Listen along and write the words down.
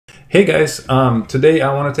Hey guys, today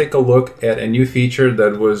I want to take a look at a new feature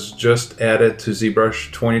that was just added to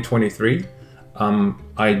zBrush 2023.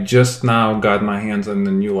 I just now got my hands on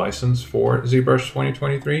the new license for zBrush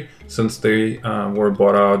 2023 since they were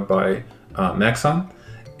bought out by Maxon.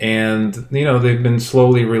 And you know, they've been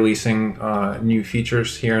slowly releasing new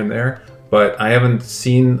features here and there, but I haven't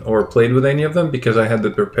seen or played with any of them because I had the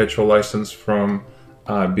perpetual license from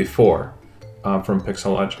before, from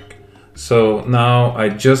Pixelogic. So now I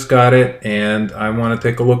just got it and I want to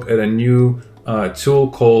take a look at a new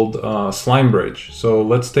tool called Slime Bridge. So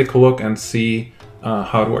let's take a look and see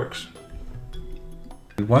how it works.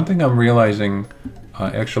 One thing I'm realizing,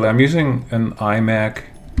 actually I'm using an iMac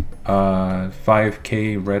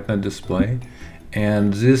 5K Retina display,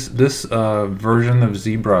 and this version of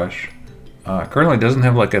zBrush currently doesn't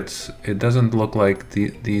have like it doesn't look like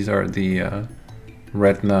these are the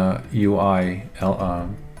Retina UI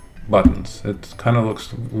buttons. It kind of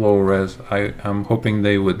looks low res. I'm hoping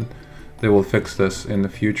they will fix this in the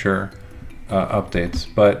future updates.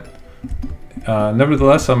 But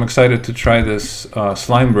nevertheless, I'm excited to try this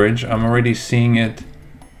slime bridge. I'm already seeing it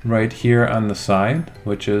right here on the side,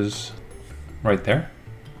 which is right there.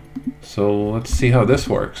 So let's see how this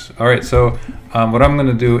works. All right, so what I'm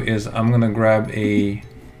gonna do is I'm gonna grab a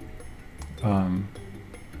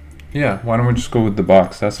yeah, why don't we just go with the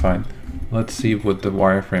box? That's fine. Let's see what the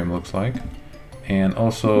wireframe looks like. And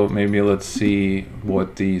also maybe let's see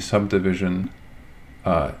what the subdivision,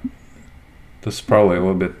 this is probably a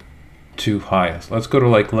little bit too high. So let's go to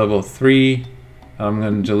like level 3. I'm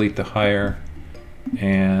going to delete the higher.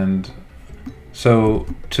 And so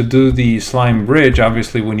to do the slime bridge,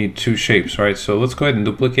 obviously we need two shapes, right? So let's go ahead and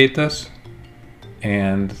duplicate this.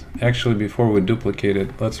 And actually before we duplicate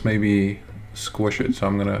it, let's maybe squish it. So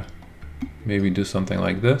I'm going to maybe do something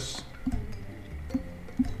like this.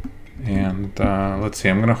 And let's see,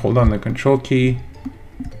 I'm gonna hold on the control key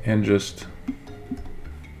and just,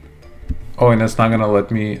 oh, and it's not gonna let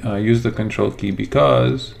me use the control key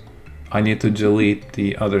because I need to delete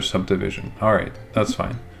the other subdivision. All right, that's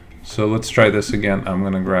fine. So let's try this again. I'm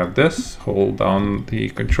gonna grab this, hold down the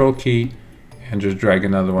control key and just drag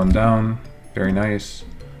another one down. Very nice.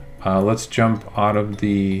 Let's jump out of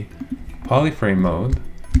the polyframe mode.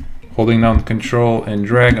 Holding down control and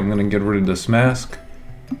drag, I'm gonna get rid of this mask.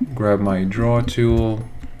 Grab my draw tool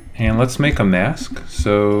and let's make a mask.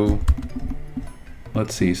 So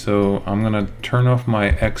let's see, so I'm gonna turn off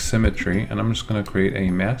my X symmetry and I'm just gonna create a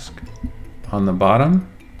mask on the bottom.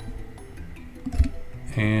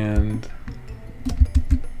 And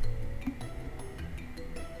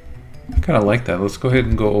I kind of like that. Let's go ahead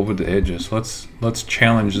and go over the edges. Let's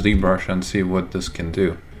challenge zBrush and see what this can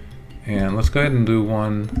do. And let's go ahead and do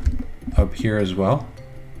one up here as well.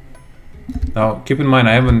 Now, keep in mind,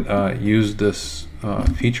 I haven't used this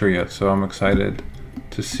feature yet, so I'm excited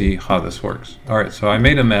to see how this works. All right, so I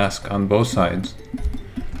made a mask on both sides.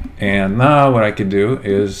 And now what I could do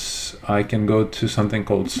is I can go to something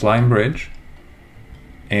called Slime Bridge.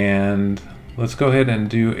 And let's go ahead and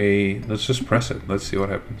do let's just press it. Let's see what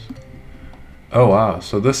happens. Oh, wow.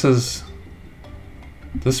 So this is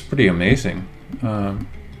pretty amazing.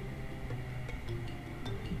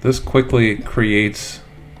 This quickly creates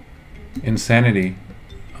insanity.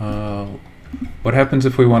 What happens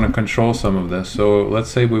if we want to control some of this? So let's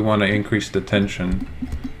say we want to increase the tension.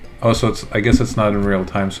 Oh, so I guess it's not in real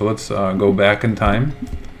time. So let's go back in time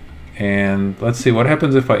and let's see what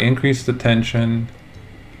happens if I increase the tension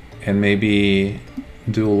and maybe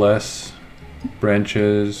do less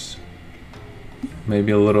branches,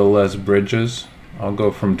 maybe a little less bridges. I'll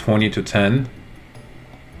go from 20 to 10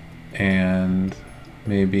 and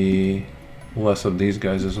maybe less of these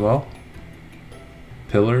guys as well.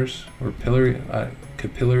 Pillars or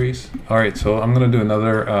capillaries. All right, so I'm gonna do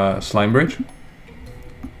another slime bridge.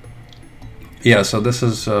 Yeah, so this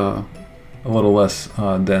is a little less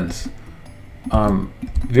dense.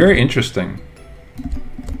 Very interesting.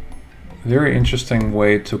 Very interesting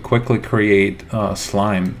way to quickly create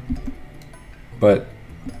slime. But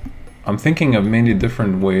I'm thinking of many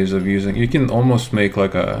different ways of using. You can almost make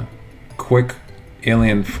like a quick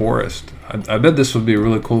alien forest. I bet this would be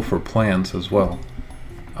really cool for plants as well.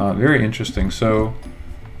 Very interesting. So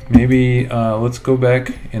maybe let's go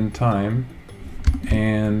back in time.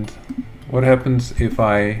 And what happens if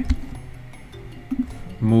I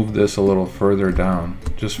move this a little further down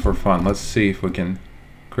just for fun? Let's see if we can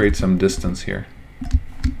create some distance here.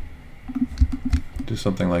 Do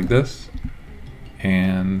something like this.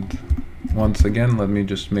 And once again, let me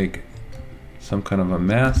just make some kind of a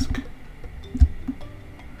mask.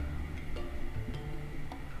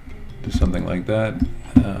 Do something like that.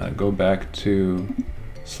 Go back to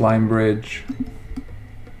slime bridge,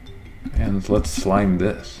 and let's slime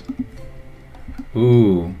this.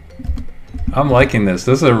 Ooh, I'm liking this.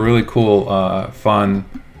 This is a really cool, fun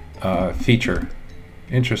feature.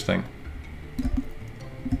 Interesting.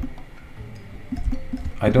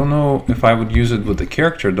 I don't know if I would use it with the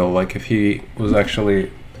character though, like if he was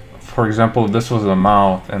actually, for example, if this was a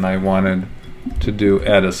mouth and I wanted to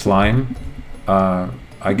add a slime,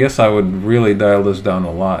 I guess I would really dial this down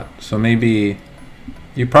a lot. So maybe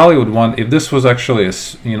you probably would want, if this was actually a,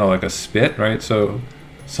 you know, like a spit, right? So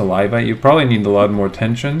saliva, you probably need a lot more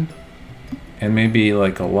tension and maybe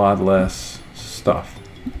like a lot less stuff.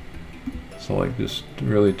 So like just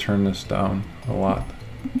really turn this down a lot.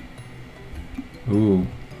 Ooh.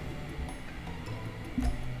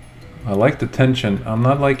 I like the tension. I'm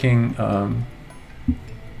not liking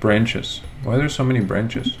branches. Why are there so many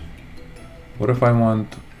branches? What if I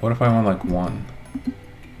want like one?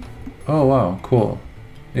 Oh wow, cool.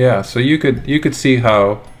 Yeah, so you could see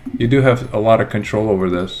how you do have a lot of control over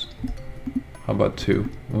this. How about 2?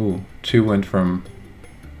 Ooh, 2 went from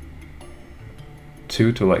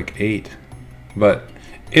 2 to like 8. But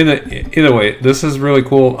either way, this is really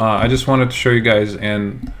cool. I just wanted to show you guys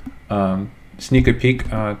and sneak a peek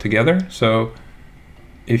together. So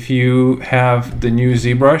if you have the new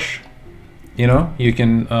ZBrush, you know, you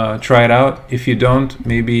can try it out. If you don't,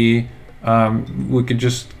 maybe we could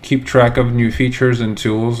just keep track of new features and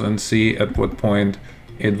tools and see at what point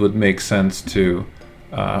it would make sense to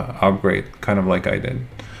upgrade, kind of like I did.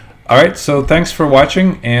 All right, so thanks for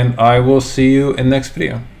watching, and I will see you in the next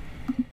video.